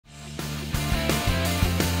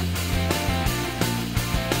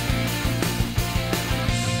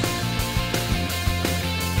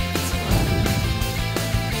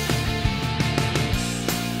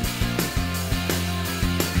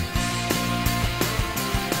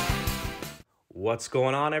What's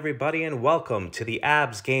going on, everybody, and welcome to the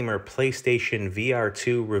Abs Gamer PlayStation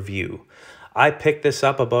VR2 review. I picked this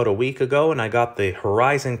up about a week ago and I got the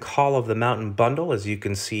Horizon Call of the Mountain bundle, as you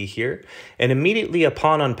can see here. And immediately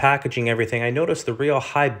upon unpackaging everything, I noticed the real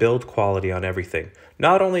high build quality on everything.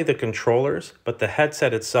 Not only the controllers, but the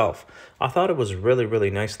headset itself. I thought it was really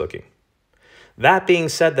nice looking. That being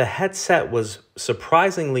said, the headset was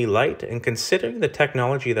surprisingly light, and considering the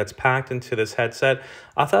technology that's packed into this headset,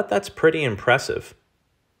 I thought that's pretty impressive.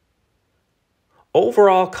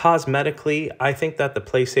 Overall, cosmetically, I think that the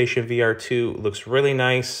PlayStation VR2 looks really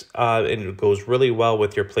nice and it goes really well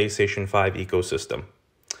with your PlayStation 5 ecosystem.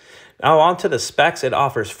 Now on to the specs. It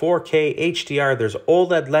offers 4K HDR, there's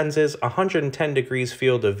OLED lenses, 110 degrees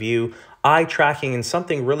field of view, eye tracking, and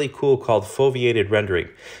something really cool called foveated rendering,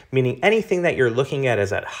 meaning anything that you're looking at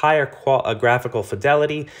is at higher graphical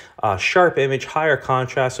fidelity, sharp image, higher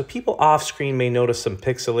contrast, so people off screen may notice some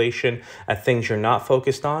pixelation at things you're not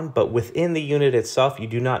focused on, but within the unit itself, you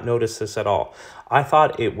do not notice this at all. I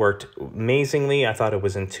thought it worked amazingly. I thought it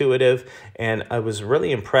was intuitive, and I was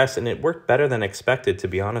really impressed, and it worked better than expected, to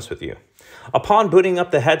be honest with you. Upon booting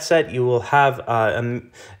up the headset, you will have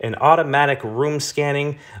an automatic room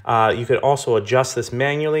scanning. You could also adjust this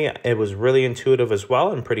manually. It was really intuitive as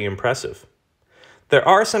well and pretty impressive. There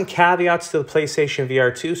are some caveats to the PlayStation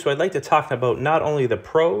VR2, so I'd like to talk about not only the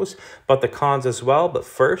pros, but the cons as well. But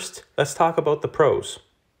first, let's talk about the pros.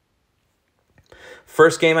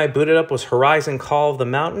 First game I booted up was Horizon Call of the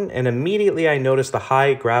Mountain, and immediately I noticed the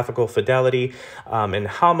high graphical fidelity and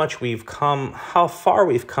how far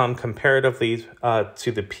we've come comparatively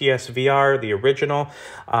to the PSVR, the original.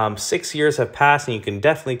 6 years have passed, and you can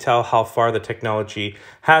definitely tell how far the technology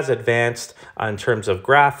has advanced in terms of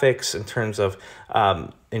graphics, in terms of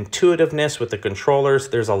intuitiveness with the controllers.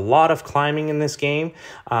 There's a lot of climbing in this game,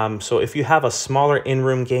 so if you have a smaller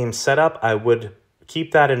in-room game setup, I would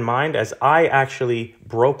keep that in mind, as I actually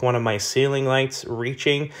broke one of my ceiling lights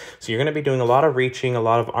reaching. So you're going to be doing a lot of reaching, a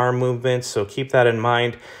lot of arm movements, so keep that in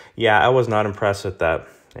mind. Yeah, I was not impressed with that.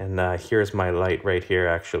 And here's my light right here,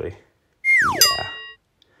 actually. Yeah.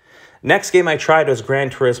 Next game I tried was Gran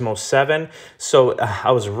Turismo 7. So I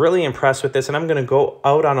was really impressed with this, and I'm going to go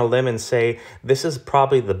out on a limb and say this is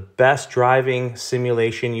probably the best driving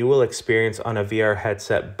simulation you will experience on a VR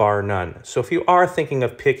headset, bar none. So if you are thinking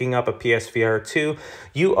of picking up a PSVR 2,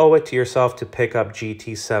 you owe it to yourself to pick up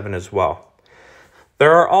GT7 as well.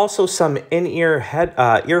 There are also some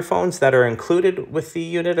in-ear earphones that are included with the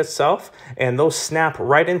unit itself, and those snap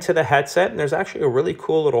right into the headset, and there's actually a really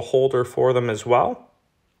cool little holder for them as well.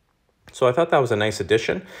 So I thought that was a nice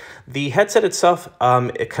addition. The headset itself,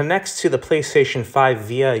 it connects to the PlayStation 5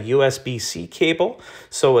 via USB-C cable.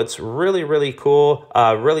 So it's really cool,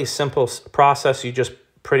 really simple process. You just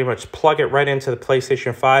pretty much plug it right into the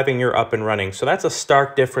PlayStation 5 and you're up and running. So that's a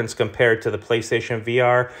stark difference compared to the PlayStation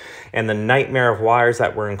VR and the nightmare of wires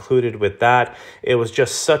that were included with that. It was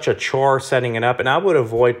just such a chore setting it up, and I would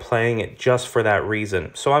avoid playing it just for that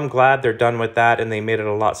reason. So I'm glad they're done with that, and they made it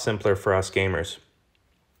a lot simpler for us gamers.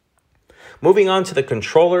 Moving on to the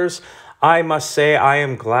controllers, I must say I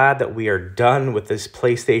am glad that we are done with this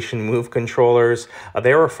PlayStation Move controllers.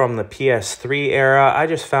 They were from the PS3 era. I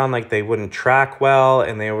just found like they wouldn't track well,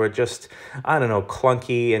 and they were just, I don't know,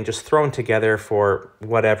 clunky and just thrown together for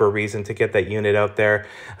whatever reason to get that unit out there.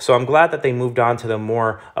 So I'm glad that they moved on to the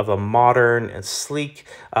more of a modern and sleek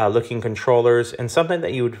looking controllers, and something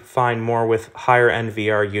that you would find more with higher end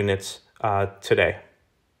VR units today.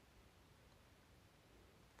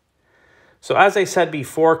 So as I said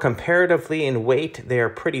before, comparatively in weight, they are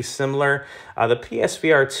pretty similar. The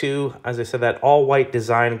PSVR 2, as I said, that all-white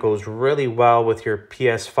design goes really well with your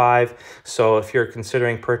PS5. So if you're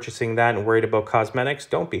considering purchasing that and worried about cosmetics,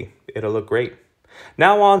 don't be. It'll look great.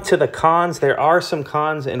 Now on to the cons. There are some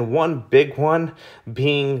cons, and one big one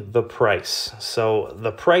being the price. So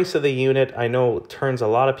the price of the unit, I know, turns a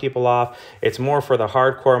lot of people off. It's more for the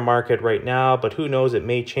hardcore market right now, but who knows, it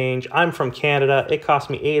may change. I'm from Canada. It cost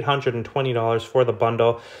me $820 for the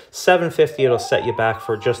bundle. $750 it'll set you back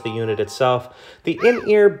for just the unit itself. The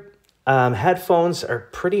in-ear headphones are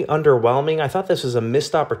pretty underwhelming. I thought this was a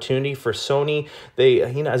missed opportunity for Sony. They,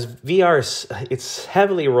 as VR, it's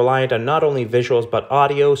heavily reliant on not only visuals but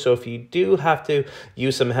audio. So if you do have to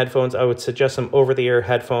use some headphones, I would suggest some over-the-ear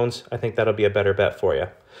headphones. I think that'll be a better bet for you.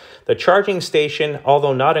 The charging station,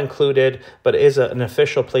 although not included, but is an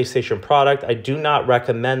official PlayStation product, I do not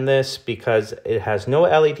recommend this because it has no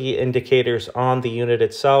LED indicators on the unit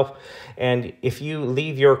itself. And if you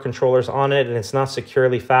leave your controllers on it and it's not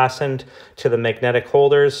securely fastened to the magnetic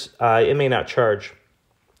holders, it may not charge.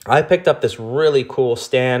 I picked up this really cool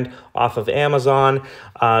stand off of Amazon.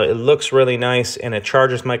 It looks really nice, and it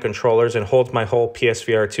charges my controllers and holds my whole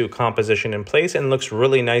PSVR 2 composition in place, and looks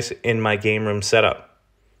really nice in my game room setup.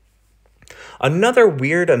 Another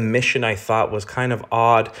weird omission I thought was kind of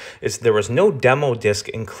odd is there was no demo disc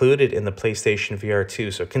included in the PlayStation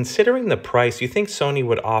VR2. So considering the price, you think Sony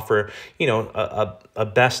would offer, you know, a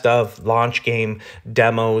best of launch game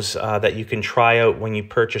demos that you can try out when you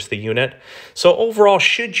purchase the unit. So overall,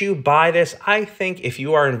 should you buy this? I think if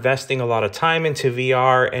you are investing a lot of time into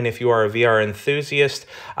VR and if you are a VR enthusiast,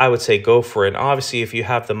 I would say go for it. And obviously, if you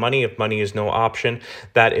have the money, if money is no option,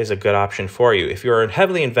 that is a good option for you. If you're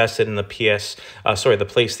heavily invested in the the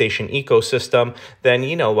PlayStation ecosystem, then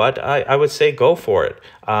you know what, I would say go for it.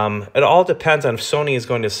 It all depends on if Sony is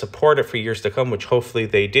going to support it for years to come, which hopefully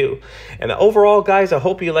they do. And overall, guys, I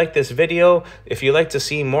hope you like this video. If you'd like to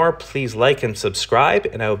see more, please like and subscribe,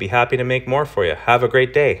 and I will be happy to make more for you. Have a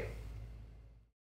great day.